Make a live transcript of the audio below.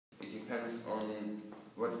depends on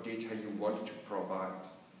what data you want to provide.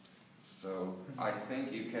 So I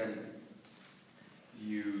think you can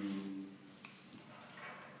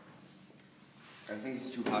I think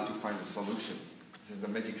it's too hard to find a solution. This is the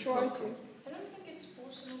magic Try slot. to. I don't think it's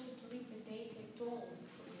possible to delete the data at all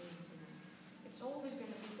from the internet. It's always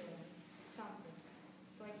going to be there, something.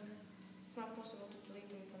 It's like, it's not possible to delete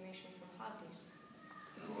the information from hard disk.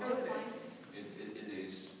 You can still find it. It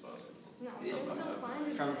is possible. No, It you is can still possible. find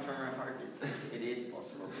it. From a hard disk, it is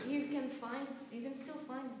possible. You can still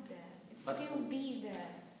find it there. It's But- still be there.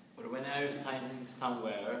 But when you're signing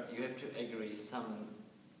somewhere, you have to agree some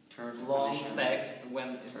Terms and long conditions. text when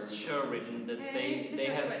it's Terms and sure written that It's they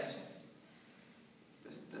different have. question.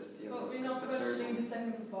 That's the But other. we're That's not the third questioning one. the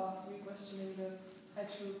technical part, we're questioning the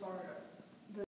actual part